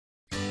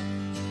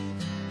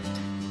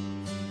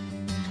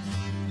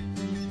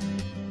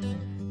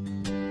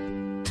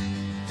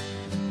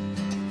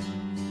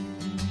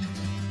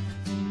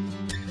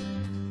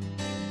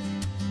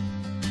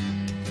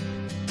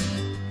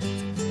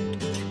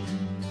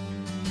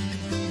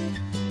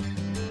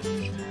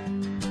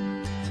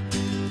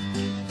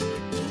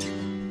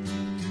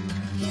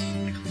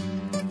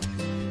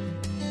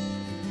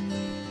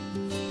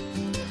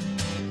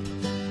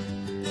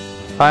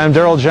Hi, I'm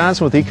Daryl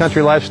Johnson with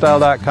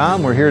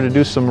eCountryLifestyle.com. We're here to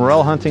do some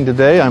morel hunting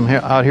today. I'm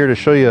out here to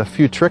show you a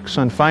few tricks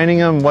on finding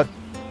them, what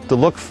to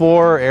look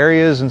for,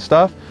 areas and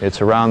stuff. It's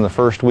around the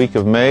first week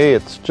of May.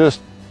 It's just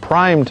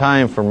prime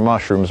time for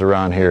mushrooms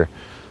around here.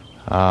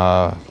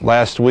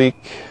 Last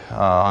week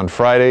on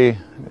Friday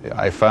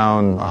I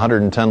found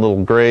 110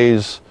 little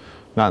grays,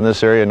 not in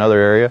this area, another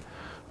area,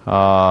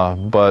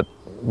 but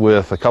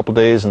with a couple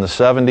days in the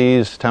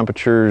 70s,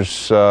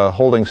 temperatures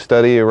holding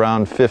steady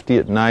around 50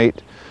 at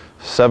night,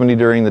 70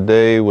 during the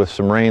day with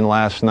some rain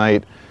last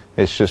night.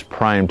 It's just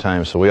prime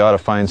time, so we ought to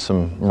find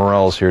some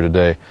morels here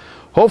today.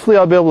 Hopefully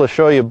I'll be able to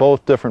show you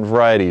both different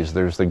varieties.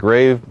 There's the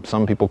gray,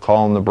 some people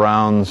call them the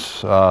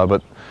browns,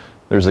 but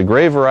there's the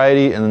gray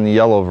variety and then the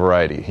yellow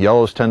variety.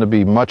 Yellows tend to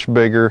be much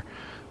bigger.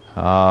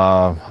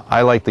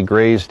 I like the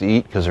grays to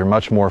eat because they're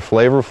much more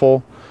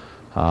flavorful,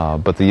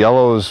 but the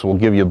yellows will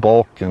give you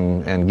bulk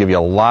and give you a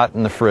lot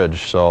in the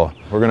fridge. So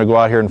we're going to go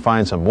out here and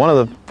find some. One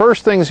of the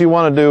first things you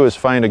want to do is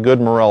find a good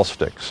morel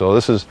stick. So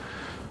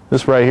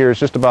this right here is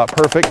just about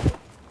perfect.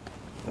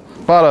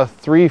 About a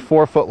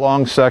 3-4 foot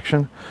long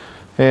section,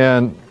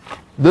 and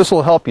this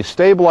will help you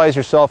stabilize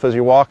yourself as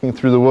you're walking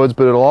through the woods,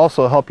 but it'll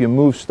also help you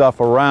move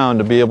stuff around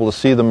to be able to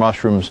see the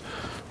mushrooms,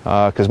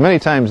 because many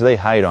times they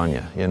hide on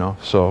you, you know.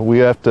 So we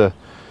have to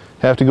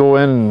go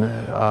in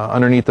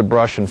underneath the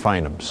brush and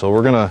find them. So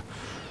we're going to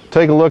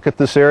take a look at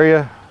this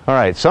area. All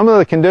right, some of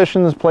the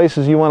conditions,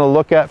 places you want to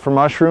look at for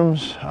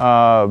mushrooms,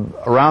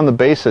 around the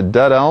base of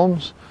dead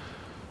elms.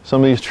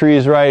 Some of these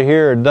trees right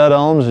here are dead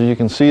elms. As you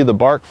can see, the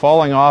bark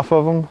falling off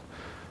of them.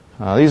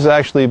 These have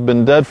actually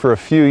been dead for a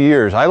few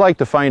years. I like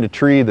to find a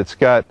tree that's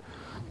got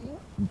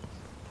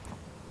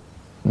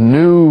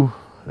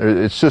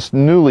it's just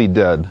newly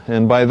dead.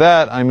 And by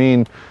that I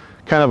mean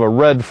kind of a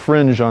red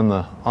fringe on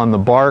the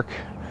bark.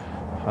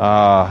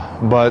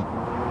 But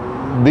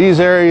these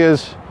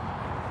areas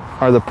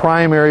are the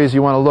prime areas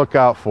you want to look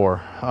out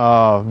for,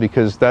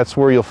 because that's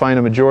where you'll find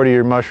a majority of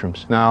your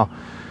mushrooms. Now,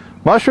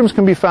 mushrooms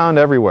can be found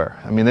everywhere.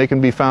 I mean, they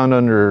can be found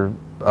under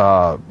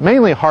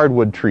mainly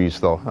hardwood trees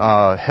though,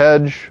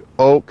 hedge,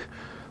 oak,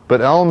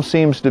 but elm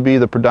seems to be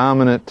the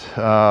predominant,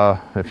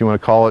 if you want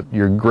to call it,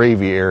 your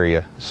gravy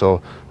area.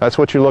 So that's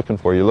what you're looking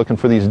for. You're looking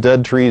for these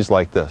dead trees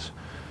like this.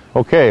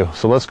 Okay,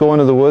 so let's go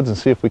into the woods and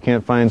see if we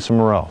can't find some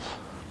morels.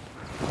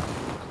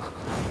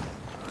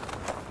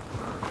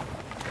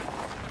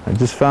 I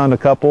just found a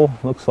couple.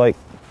 Looks like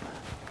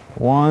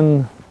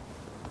 1,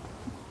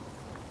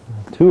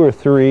 2 or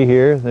 3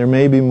 here. There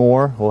may be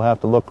more. We'll have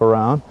to look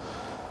around.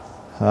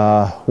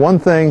 One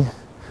thing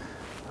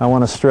I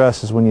want to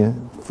stress is when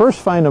you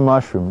first find a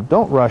mushroom,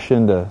 don't rush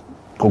into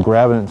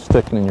grabbing it and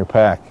sticking it in your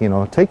pack. You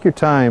know, take your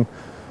time,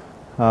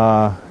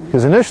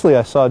 because initially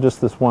I saw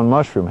just this one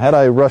mushroom. Had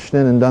I rushed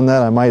in and done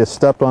that, I might have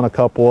stepped on a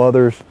couple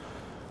others.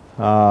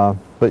 But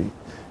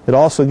it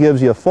also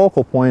gives you a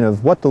focal point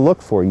of what to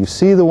look for. You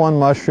see the one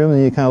mushroom,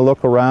 and you kind of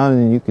look around,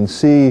 and you can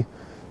see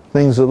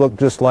things that look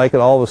just like it.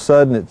 All of a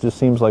sudden, it just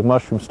seems like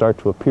mushrooms start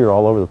to appear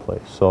all over the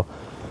place. So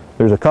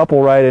there's a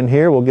couple right in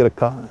here. We'll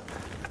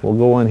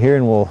go in here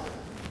and we'll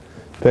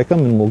pick them,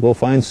 and we'll go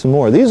find some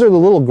more. These are the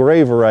little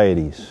gray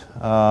varieties.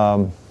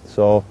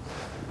 So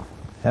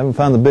haven't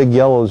found the big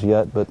yellows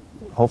yet, but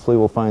hopefully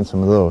we'll find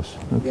some of those.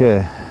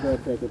 Okay.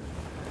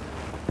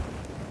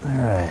 All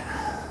right.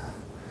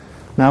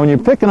 Now when you're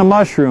picking a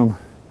mushroom,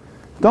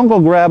 don't go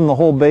grabbing the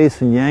whole base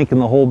and yanking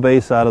the whole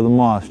base out of the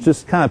moss.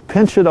 Just kind of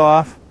pinch it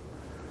off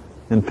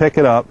and pick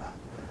it up.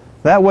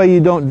 That way you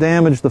don't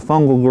damage the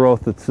fungal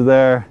growth that's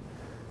there,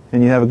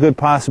 and you have a good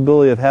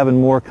possibility of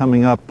having more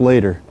coming up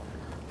later.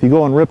 If you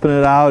go and ripping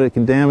it out, it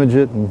can damage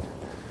it, and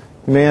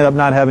you may end up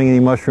not having any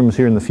mushrooms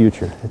here in the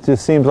future. It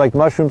just seems like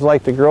mushrooms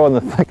like to grow in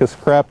the thickest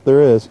crap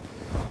there is.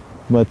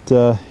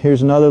 But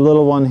here's another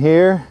little one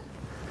here.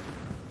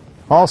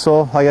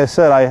 Also, like I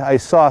said, I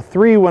saw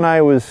 3 when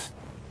I was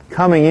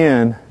coming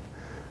in.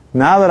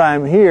 Now that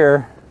I'm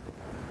here,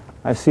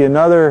 I see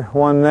another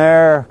one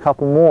there, a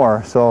couple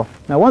more. So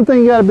now one thing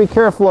you got to be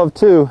careful of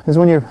too is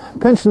when you're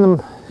pinching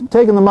them,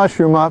 taking the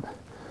mushroom up,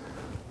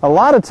 a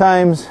lot of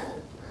times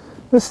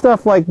this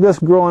stuff like this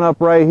growing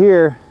up right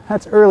here,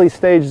 that's early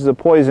stages of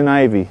poison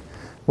ivy,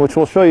 which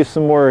we'll show you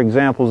some more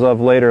examples of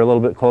later a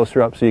little bit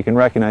closer up so you can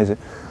recognize it.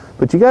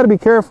 But you got to be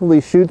careful of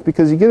these shoots,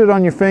 because you get it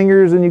on your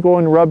fingers and you go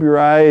and rub your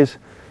eyes,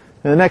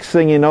 and the next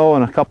thing you know,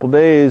 in a couple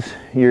days,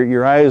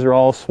 your eyes are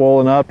all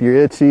swollen up, you're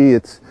itchy.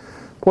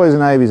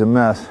 Poison ivy's a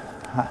mess.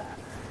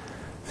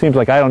 Seems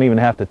like I don't even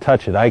have to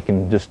touch it. I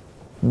can just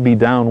be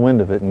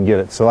downwind of it and get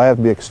it. So I have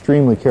to be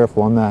extremely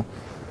careful on that.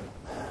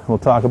 We'll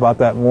talk about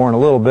that more in a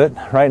little bit.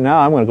 Right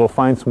now I'm going to go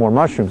find some more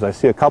mushrooms. I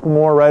see a couple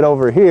more right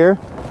over here.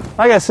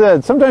 Like I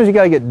said, sometimes you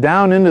got to get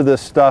down into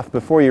this stuff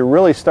before you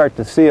really start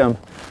to see them.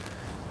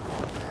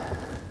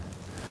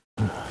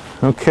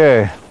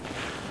 Okay.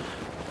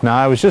 Now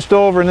I was just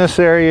over in this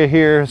area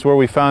here is where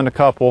we found a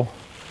couple.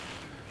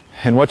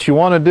 And what you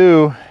want to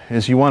do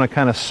is you want to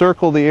kind of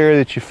circle the area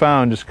that you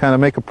found. Just kind of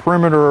make a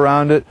perimeter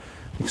around it.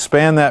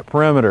 Expand that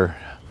perimeter.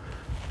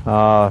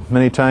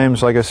 Many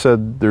times, like I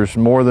said, there's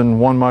more than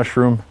one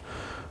mushroom.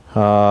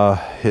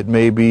 It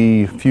may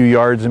be a few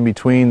yards in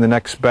between the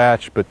next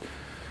batch, but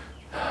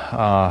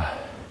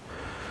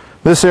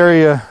this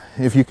area,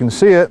 if you can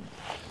see it,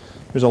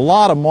 there's a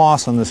lot of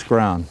moss on this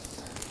ground.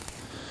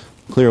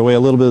 Clear away a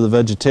little bit of the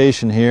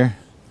vegetation here.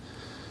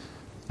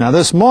 Now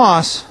this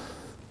moss,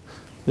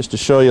 just to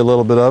show you a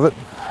little bit of it,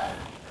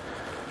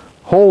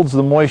 holds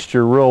the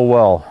moisture real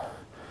well.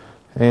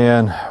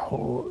 And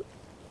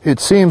it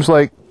seems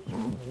like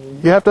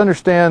you have to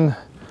understand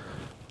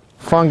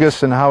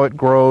fungus and how it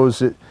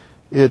grows.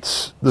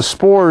 The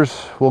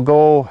spores will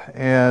go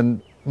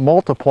and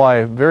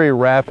multiply very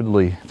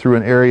rapidly through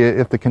an area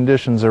if the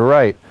conditions are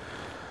right.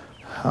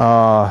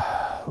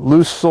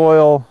 Loose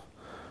soil,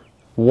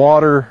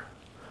 water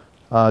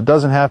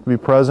doesn't have to be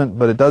present,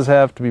 but it does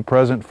have to be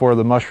present for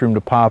the mushroom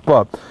to pop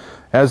up.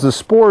 As the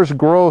spores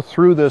grow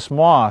through this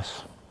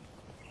moss,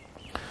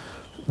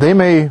 they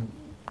may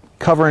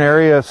cover an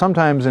area,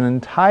 sometimes an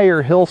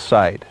entire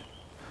hillside.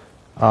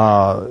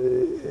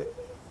 You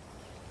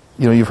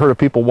know, you've heard of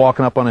people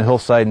walking up on a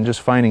hillside and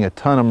just finding a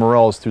ton of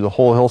morels through the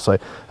whole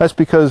hillside. That's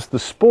because the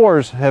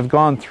spores have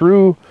gone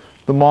through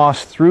the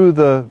moss, through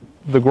the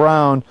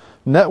ground,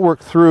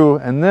 networked through,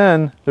 and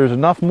then there's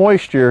enough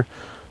moisture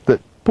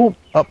that, boom,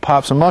 up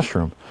pops a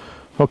mushroom.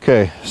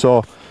 Okay,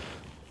 so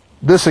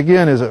this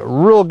again is a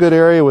real good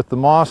area with the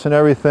moss and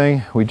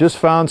everything. We just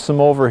found some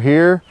over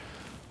here.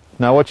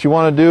 Now what you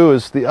want to do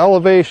is the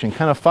elevation,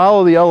 kind of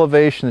follow the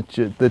elevation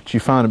that you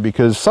found it,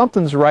 because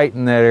something's right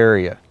in that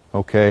area,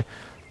 okay?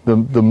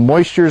 The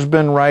moisture's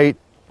been right,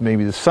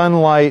 maybe the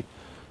sunlight,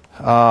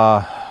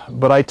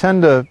 but I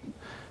tend to,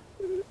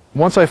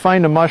 once I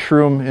find a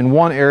mushroom in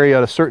one area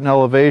at a certain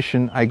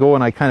elevation, I go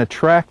and I kind of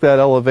track that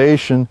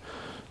elevation,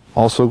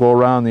 also go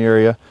around the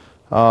area,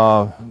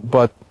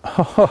 but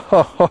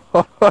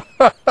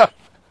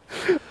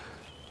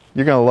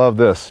you're going to love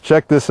this.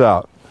 Check this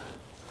out.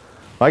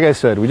 Like I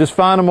said, we just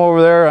found them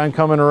over there. I'm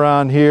coming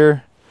around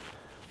here.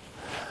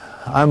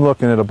 I'm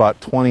looking at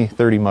about 20,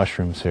 30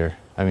 mushrooms here.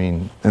 I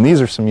mean, and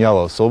these are some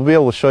yellows, so we'll be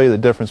able to show you the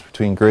difference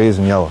between grays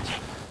and yellows.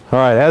 All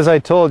right, as I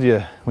told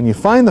you, when you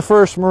find the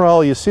first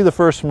morel, you see the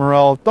first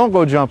morel, don't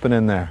go jumping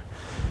in there,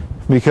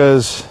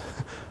 because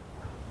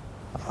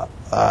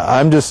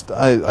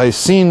I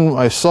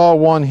saw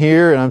one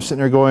here, and I'm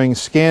sitting there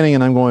scanning,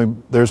 and I'm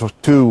going, there's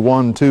 2,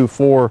 1, 2,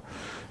 4.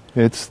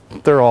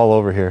 They're all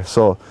over here.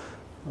 So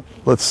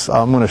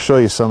I'm going to show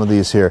you some of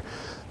these here.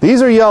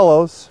 These are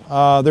yellows.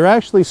 They're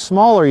actually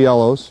smaller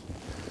yellows.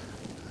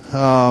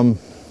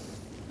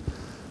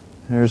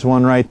 There's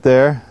one right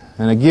there.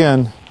 And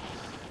again,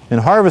 in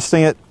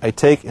harvesting it, I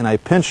take and I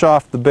pinch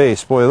off the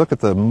base. Boy, look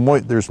at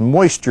there's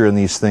moisture in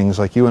these things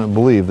like you wouldn't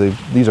believe.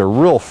 These are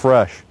real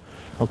fresh.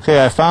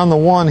 Okay, I found the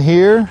one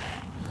here,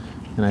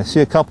 and I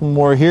see a couple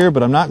more here,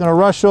 but I'm not going to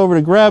rush over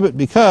to grab it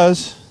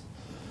because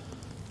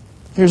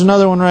here's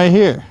another one right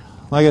here.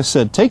 Like I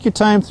said, take your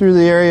time through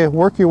the area,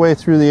 work your way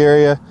through the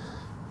area,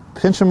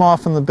 pinch them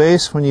off in the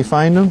base when you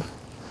find them.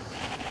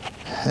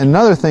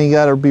 Another thing you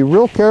got to be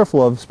real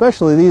careful of,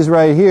 especially these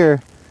right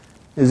here,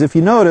 is if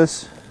you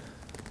notice,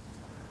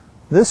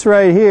 this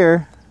right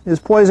here is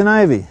poison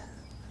ivy,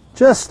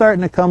 just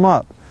starting to come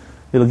up.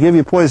 It'll give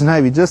you poison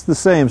ivy just the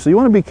same, so you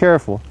want to be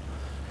careful.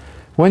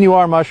 When you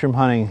are mushroom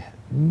hunting,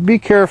 be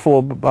careful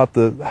about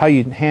how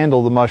you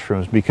handle the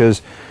mushrooms,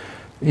 because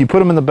you put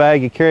them in the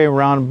bag, you carry them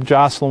around,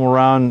 jostle them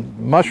around.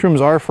 Mushrooms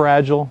are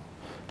fragile.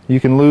 You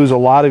can lose a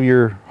lot of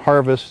your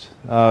harvest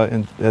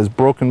as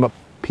broken up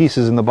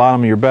pieces in the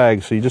bottom of your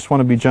bag, so you just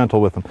want to be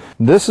gentle with them.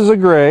 This is a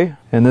gray,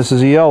 and this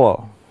is a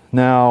yellow.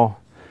 Now,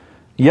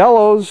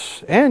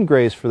 yellows, and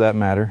grays for that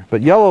matter,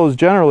 but yellows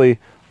generally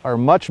are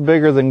much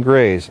bigger than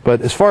grays.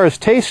 But as far as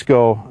tastes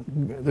go,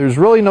 there's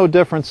really no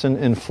difference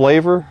in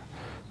flavor.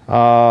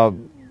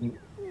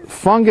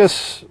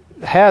 Fungus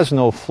has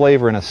no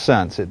flavor in a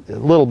sense, a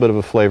little bit of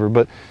a flavor,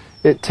 but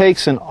it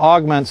takes and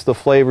augments the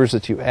flavors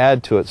that you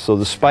add to it. So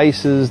the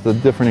spices, the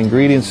different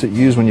ingredients that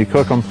you use when you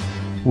cook them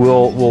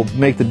will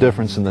make the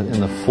difference in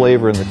the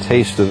flavor and the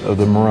taste of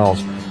the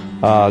morels.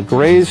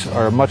 Grays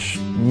are a much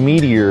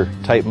meatier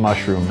type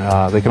mushroom.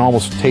 They can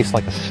almost taste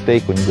like a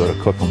steak when you go to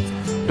cook them.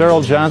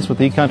 Darrell Johnson with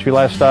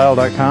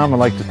ecountrylifestyle.com. I'd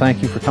like to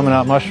thank you for coming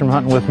out mushroom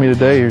hunting with me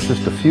today. Here's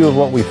just a few of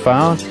what we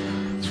found.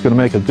 It's going to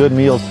make a good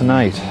meal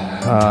tonight.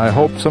 I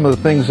hope some of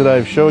the things that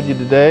I've showed you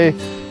today,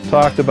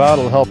 talked about,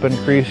 will help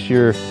increase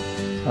your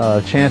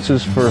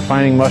chances for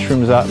finding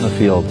mushrooms out in the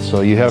field.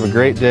 So you have a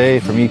great day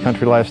from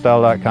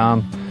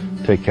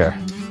ecountrylifestyle.com. Take care.